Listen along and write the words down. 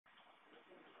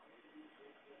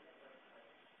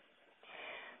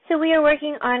So we are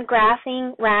working on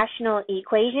graphing rational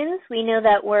equations. We know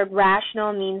that word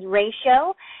rational means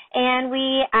ratio, and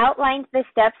we outlined the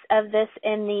steps of this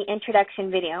in the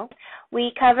introduction video.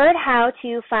 We covered how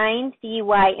to find the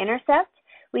y-intercept.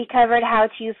 We covered how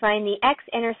to find the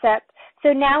x-intercept.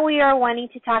 So now we are wanting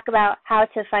to talk about how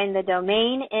to find the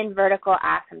domain in vertical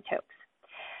asymptotes.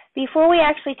 Before we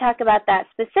actually talk about that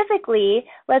specifically,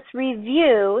 let's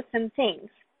review some things.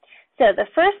 So the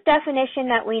first definition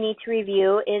that we need to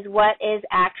review is what is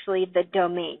actually the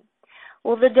domain.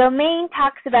 Well, the domain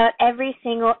talks about every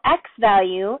single x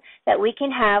value that we can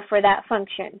have for that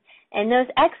function. And those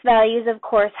x values, of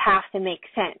course, have to make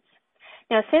sense.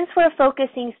 Now, since we're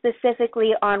focusing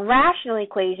specifically on rational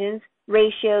equations,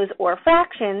 ratios, or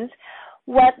fractions,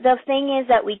 what the thing is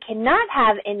that we cannot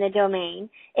have in the domain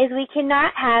is we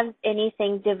cannot have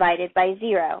anything divided by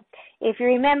 0. If you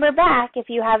remember back, if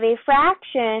you have a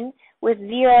fraction with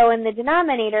 0 in the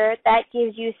denominator, that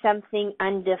gives you something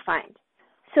undefined.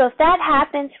 So if that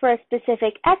happens for a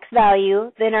specific x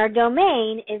value, then our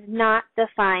domain is not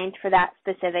defined for that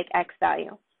specific x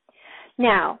value.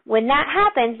 Now, when that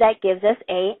happens, that gives us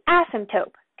a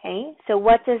asymptote. Okay, so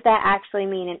what does that actually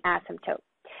mean, an asymptote?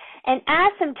 An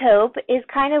asymptote is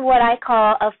kind of what I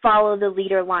call a follow the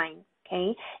leader line.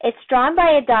 Okay, it's drawn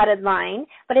by a dotted line,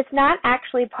 but it's not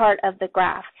actually part of the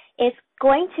graph. It's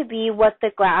going to be what the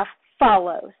graph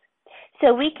follows.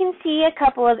 So we can see a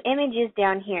couple of images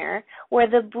down here where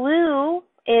the blue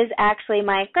is actually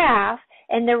my graph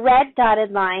and the red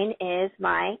dotted line is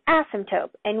my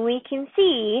asymptote. And we can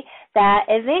see that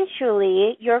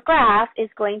eventually your graph is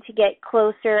going to get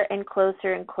closer and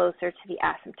closer and closer to the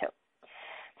asymptote.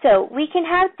 So we can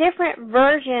have different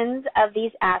versions of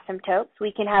these asymptotes.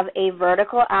 We can have a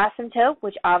vertical asymptote,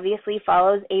 which obviously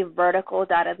follows a vertical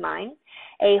dotted line.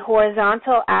 A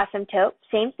horizontal asymptote,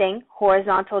 same thing,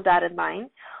 horizontal dotted line.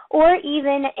 Or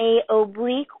even a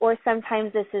oblique, or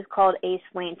sometimes this is called a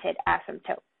slanted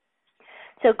asymptote.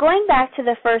 So going back to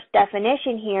the first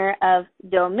definition here of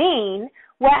domain,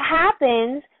 what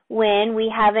happens when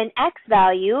we have an x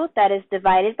value that is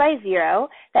divided by 0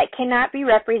 that cannot be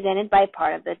represented by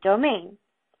part of the domain?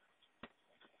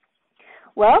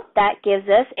 Well, that gives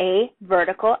us a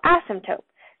vertical asymptote.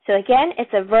 So again,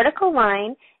 it's a vertical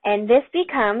line, and this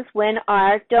becomes when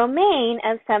our domain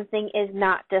of something is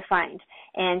not defined.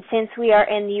 And since we are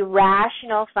in the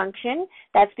rational function,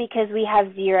 that's because we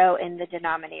have 0 in the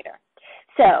denominator.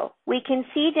 So we can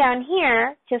see down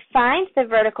here, to find the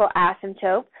vertical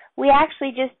asymptote, we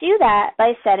actually just do that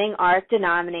by setting our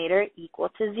denominator equal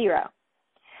to 0.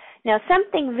 Now,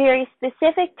 something very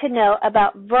specific to note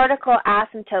about vertical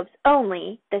asymptotes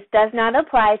only, this does not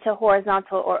apply to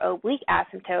horizontal or oblique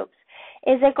asymptotes,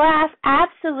 is a graph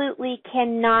absolutely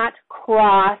cannot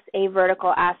cross a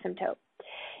vertical asymptote.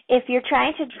 If you're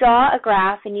trying to draw a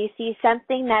graph and you see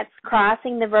something that's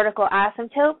crossing the vertical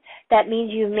asymptote, that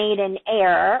means you've made an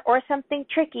error or something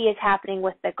tricky is happening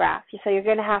with the graph. So you're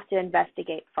going to have to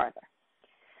investigate further.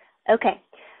 Okay,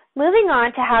 moving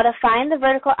on to how to find the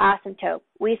vertical asymptote.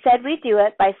 We said we do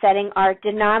it by setting our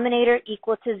denominator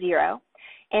equal to 0.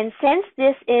 And since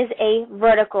this is a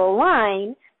vertical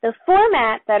line, the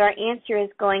format that our answer is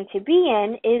going to be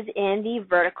in is in the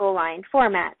vertical line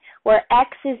format, where x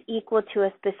is equal to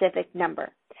a specific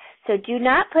number. So do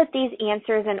not put these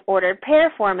answers in ordered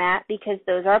pair format because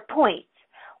those are points.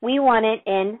 We want it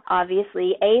in,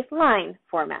 obviously, a line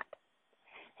format.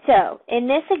 So in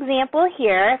this example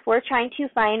here, if we're trying to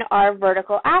find our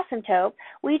vertical asymptote,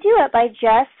 we do it by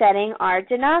just setting our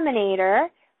denominator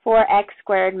for x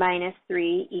squared minus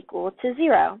 3 equal to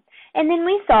 0. And then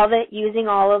we solve it using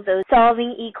all of those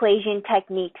solving equation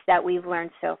techniques that we've learned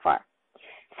so far.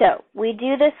 So we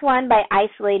do this one by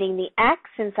isolating the x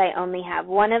since I only have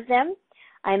one of them.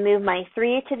 I move my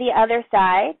 3 to the other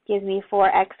side, gives me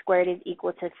 4x squared is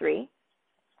equal to 3.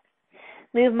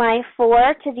 Move my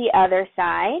 4 to the other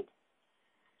side,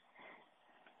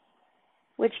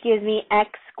 which gives me x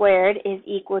squared is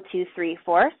equal to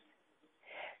 3/4.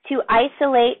 To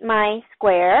isolate my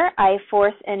square, I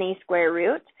force in a square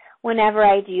root. Whenever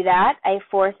I do that, I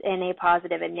force in a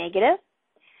positive and negative.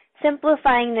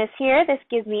 Simplifying this here, this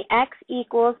gives me x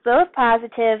equals both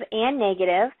positive and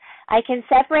negative. I can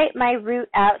separate my root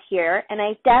out here, and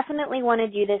I definitely want to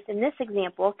do this in this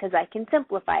example because I can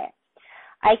simplify it.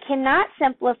 I cannot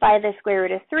simplify the square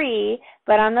root of 3,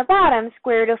 but on the bottom,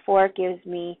 square root of 4 gives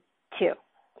me 2.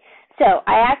 So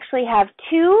I actually have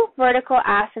 2 vertical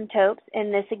asymptotes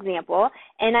in this example,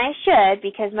 and I should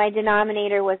because my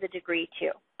denominator was a degree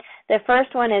 2. The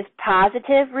first one is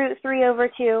positive root 3 over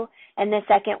 2, and the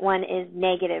second one is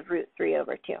negative root 3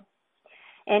 over 2.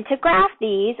 And to graph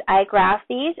these, I graph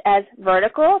these as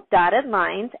vertical dotted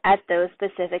lines at those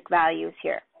specific values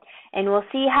here. And we'll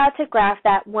see how to graph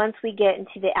that once we get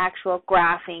into the actual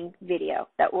graphing video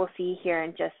that we'll see here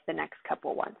in just the next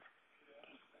couple ones.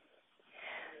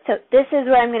 So this is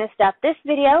where I'm going to stop this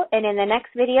video, and in the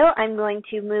next video I'm going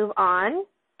to move on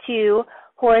to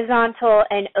horizontal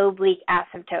and oblique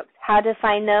asymptotes, how to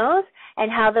find those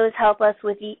and how those help us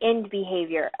with the end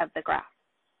behavior of the graph.